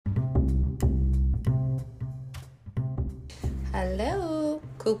Hello,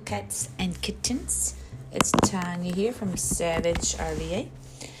 cool cats and kittens. It's Tanya here from Savage RVA.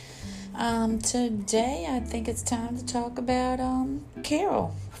 Today I think it's time to talk about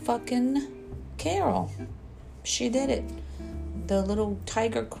Carol. Fucking Carol. She did it. The little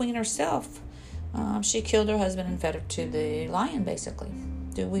tiger queen herself. She killed her husband and fed her to the lion, basically.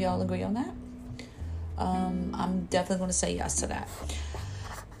 Do we all agree on that? I'm definitely going to say yes to that.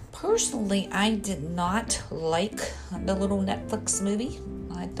 Personally, I did not like the little Netflix movie.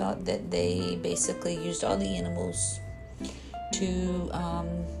 I thought that they basically used all the animals to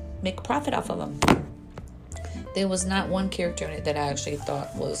make a profit off of them. There was not one character in it that I actually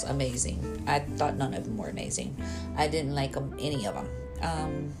thought was amazing. I thought none of them were amazing. I didn't like any of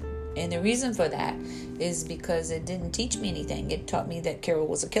them. And the reason for that is because it didn't teach me anything. It taught me that Carol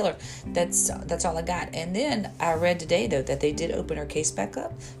was a killer. That's all I got. And then I read today, though, that they did open her case back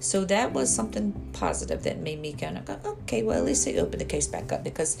up. So that was something positive that made me kind of go, okay, well, at least they opened the case back up.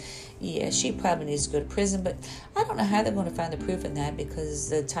 Because, yeah, she probably needs to go to prison. But I don't know how they're going to find the proof in that, because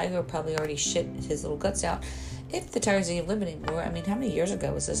the tiger probably already shit his little guts out. If the tigers even live anymore. I mean, how many years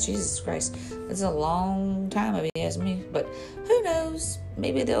ago was this? Jesus Christ. It's a long time, if you ask me. But who knows?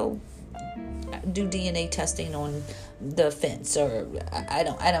 Maybe they'll do DNA testing on the fence, or I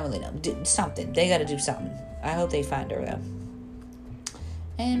don't really know. Something. They got to do something. I hope they find her, though.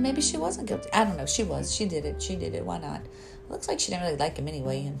 And maybe she wasn't guilty. I don't know. She was. She did it. Why not? Looks like she didn't really like him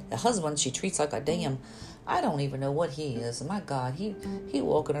anyway. And the husband she treats like a damn, I don't even know what he is. My God, he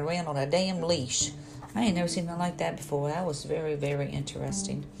walking around on a damn leash. I ain't never seen nothing like that before. That was very, very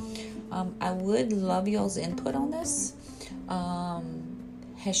interesting. I would love y'all's input on this.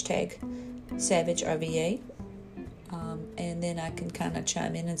 Hashtag Savage RVA. And then I can kind of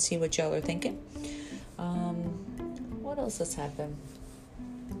chime in and see what y'all are thinking. What else has happened?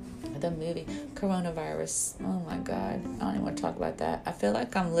 The movie Coronavirus. Oh my God, I don't even want to talk about that. I feel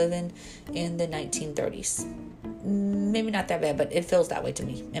like I'm living in the 1930s. Maybe not that bad, but it feels that way to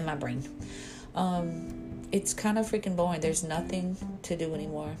me in my brain. It's kind of freaking boring. There's nothing to do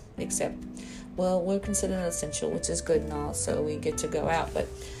anymore except, well, we're considered essential, which is good and all, so we get to go out, but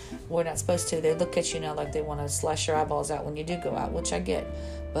we're not supposed to. They look at you now like they want to slash your eyeballs out when you do go out, which I get,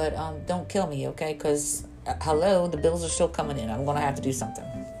 but don't kill me, okay? Because hello, the bills are still coming in. I'm gonna have to do something.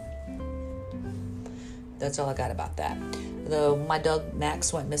 That's all I got about that. Though my dog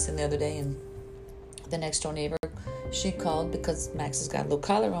Max went missing the other day, and the next door neighbor, she called because Max has got a little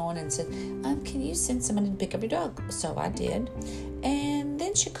collar on and said, can you send somebody to pick up your dog? So I did. And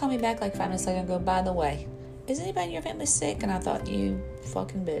then she called me back like 5 minutes later and go, by the way, is anybody in your family sick? And I thought, you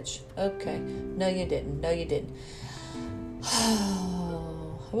fucking bitch. Okay. No, you didn't.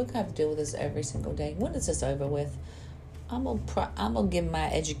 We're going to have to deal with this every single day. When is this over with? I'm gonna give my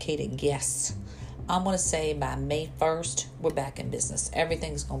educated guess. I'm going to say by May 1st, we're back in business.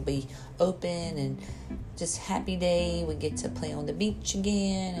 Everything's going to be open and just happy day. We get to play on the beach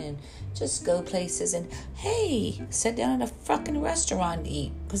again and just go places. And, hey, sit down at a fucking restaurant to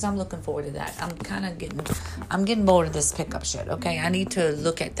eat, because I'm looking forward to that. I'm getting bored of this pickup shit, okay? I need to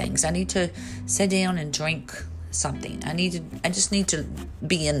look at things. I need to sit down and drink something. I just need to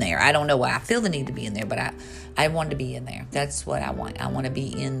be in there. I don't know why I feel the need to be in there, but I want to be in there. That's what I want. I want to be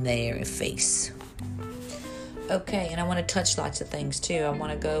in their face. Okay, and I want to touch lots of things too. I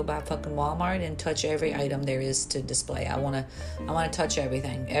want to go by fucking Walmart and touch every item there is to display. I want to touch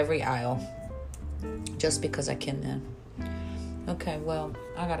everything, every aisle, just because I can then. Okay, well,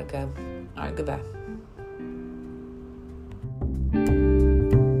 I gotta go. All right, goodbye.